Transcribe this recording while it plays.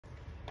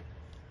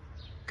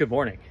Good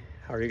morning.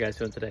 How are you guys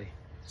doing today?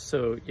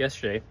 So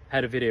yesterday I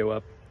had a video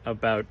up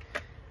about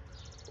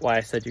why I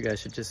said you guys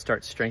should just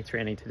start strength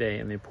training today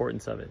and the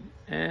importance of it.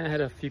 And I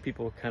had a few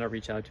people kind of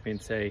reach out to me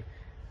and say,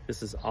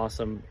 this is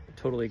awesome,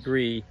 totally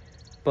agree,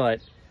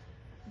 but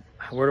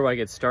where do I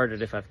get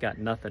started if I've got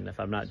nothing, if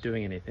I'm not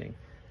doing anything?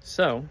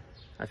 So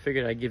I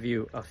figured I'd give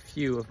you a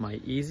few of my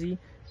easy,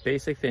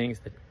 basic things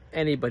that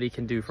anybody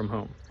can do from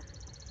home.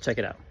 Check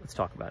it out. Let's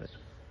talk about it.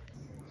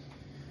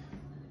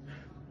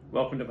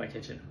 Welcome to my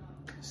kitchen.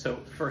 So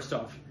first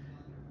off,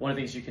 one of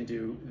the things you can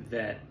do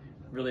that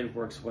really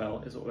works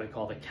well is what we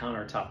call the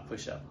countertop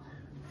push-up.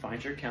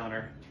 Find your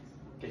counter,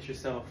 get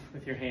yourself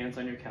with your hands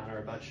on your counter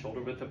about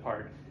shoulder width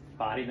apart,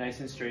 body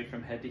nice and straight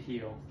from head to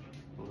heel.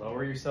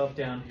 Lower yourself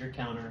down to your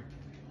counter,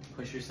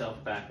 push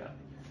yourself back up.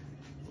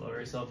 Lower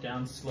yourself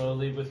down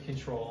slowly with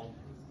control.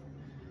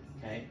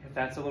 Okay, if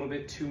that's a little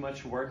bit too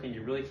much work and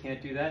you really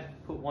can't do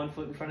that, put one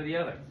foot in front of the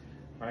other,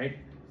 right?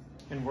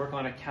 And work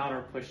on a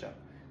counter push-up.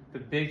 The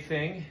big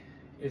thing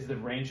is the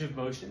range of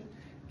motion,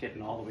 getting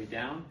all the way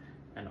down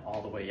and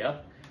all the way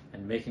up,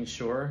 and making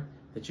sure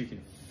that you can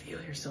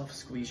feel yourself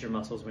squeeze your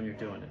muscles when you're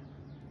doing it.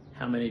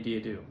 How many do you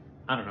do?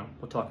 I don't know.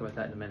 We'll talk about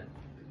that in a minute.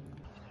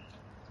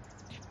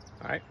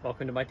 All right,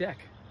 welcome to my deck.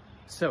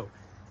 So,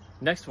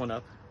 next one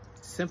up,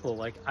 simple,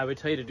 like I would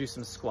tell you to do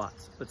some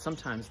squats, but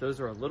sometimes those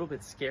are a little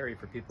bit scary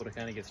for people to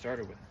kind of get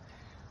started with.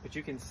 But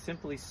you can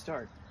simply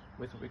start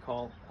with what we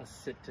call a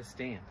sit to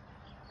stand.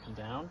 Come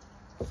down,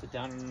 sit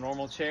down in a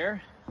normal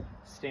chair,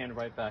 stand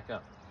right back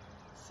up.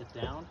 Sit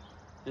down.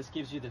 This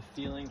gives you the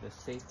feeling, the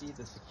safety,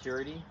 the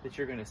security that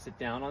you're going to sit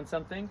down on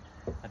something.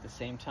 At the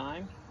same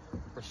time,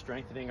 we're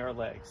strengthening our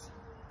legs.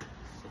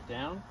 Sit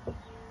down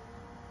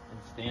and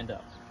stand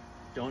up.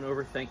 Don't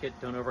overthink it,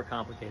 don't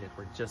overcomplicate it.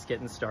 We're just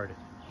getting started.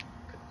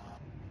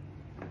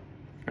 All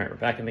right, we're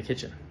back in the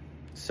kitchen.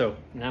 So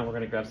now we're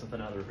going to grab something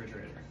out of the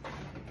refrigerator.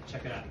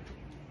 Check it out.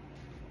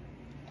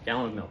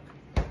 Gallon of milk.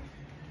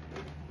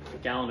 A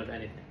gallon of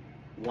anything.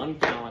 1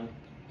 gallon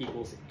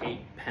equals 8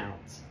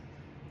 pounds,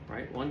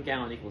 right? 1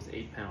 gallon equals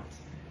 8 pounds.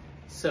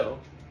 So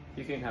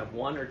you can have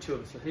 1 or 2 of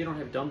them. So if you don't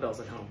have dumbbells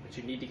at home, but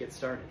you need to get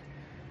started,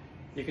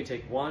 you can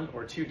take 1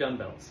 or 2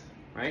 dumbbells,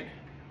 right?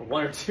 Or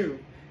 1 or 2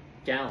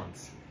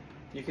 gallons.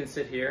 You can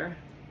sit here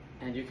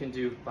and you can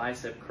do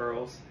bicep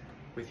curls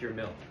with your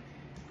milk.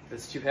 If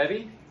it's too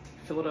heavy,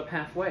 fill it up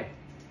halfway.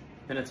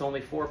 Then it's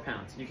only 4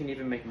 pounds. You can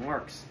even make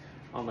marks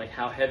on like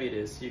how heavy it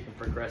is so you can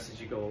progress as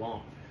you go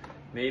along.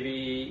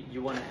 Maybe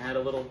you want to add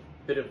a little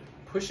bit of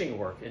pushing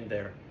work in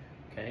there,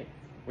 okay?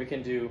 We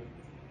can do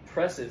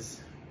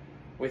presses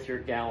with your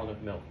gallon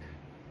of milk,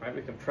 right?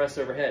 We can press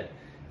overhead.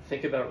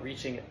 Think about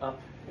reaching up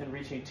and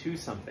reaching to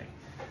something,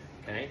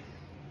 okay?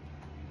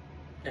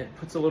 It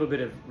puts a little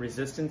bit of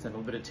resistance and a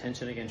little bit of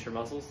tension against your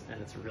muscles,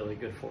 and it's really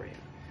good for you.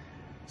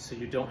 So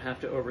you don't have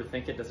to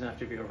overthink it, doesn't have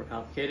to be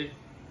overcomplicated.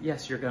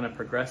 Yes, you're gonna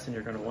progress and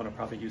you're gonna wanna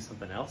probably use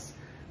something else,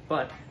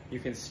 but you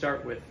can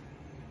start with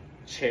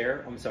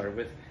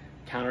with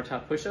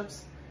countertop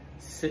push-ups,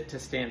 sit to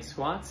stand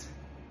squats,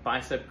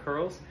 bicep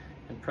curls,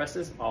 and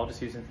presses, all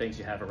just using things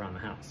you have around the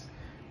house.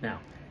 Now,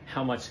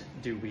 how much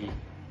do we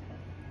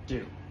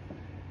do?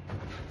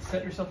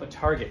 Set yourself a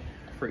target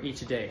for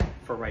each day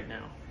for right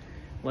now.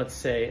 Let's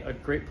say a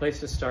great place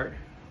to start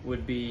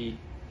would be,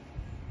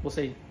 we'll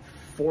say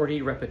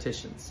 40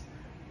 repetitions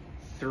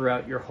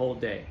throughout your whole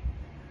day,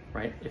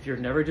 right? If you're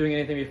never doing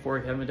anything before,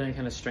 if you haven't done any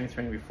kind of strength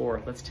training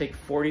before, let's take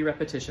 40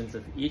 repetitions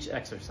of each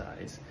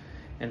exercise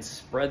and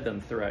spread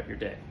them throughout your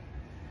day.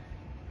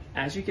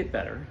 As you get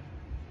better,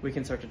 we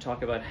can start to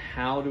talk about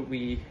how do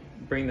we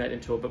bring that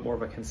into a bit more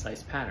of a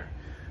concise pattern.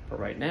 But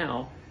right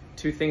now,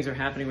 2 things are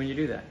happening when you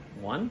do that.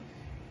 1,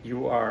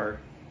 you are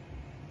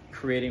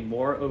creating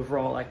more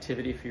overall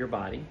activity for your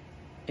body,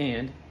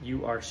 and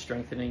you are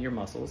strengthening your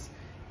muscles,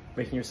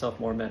 making yourself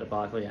more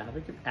metabolically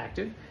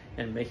active,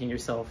 and making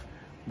yourself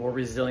more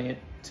resilient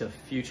to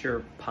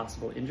future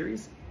possible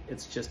injuries.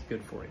 It's just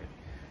good for you.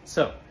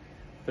 So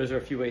those are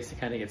a few ways to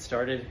kind of get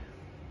started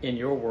in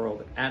your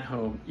world at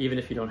home, even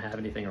if you don't have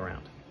anything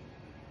around.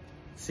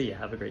 See ya.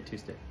 Have a great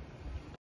Tuesday.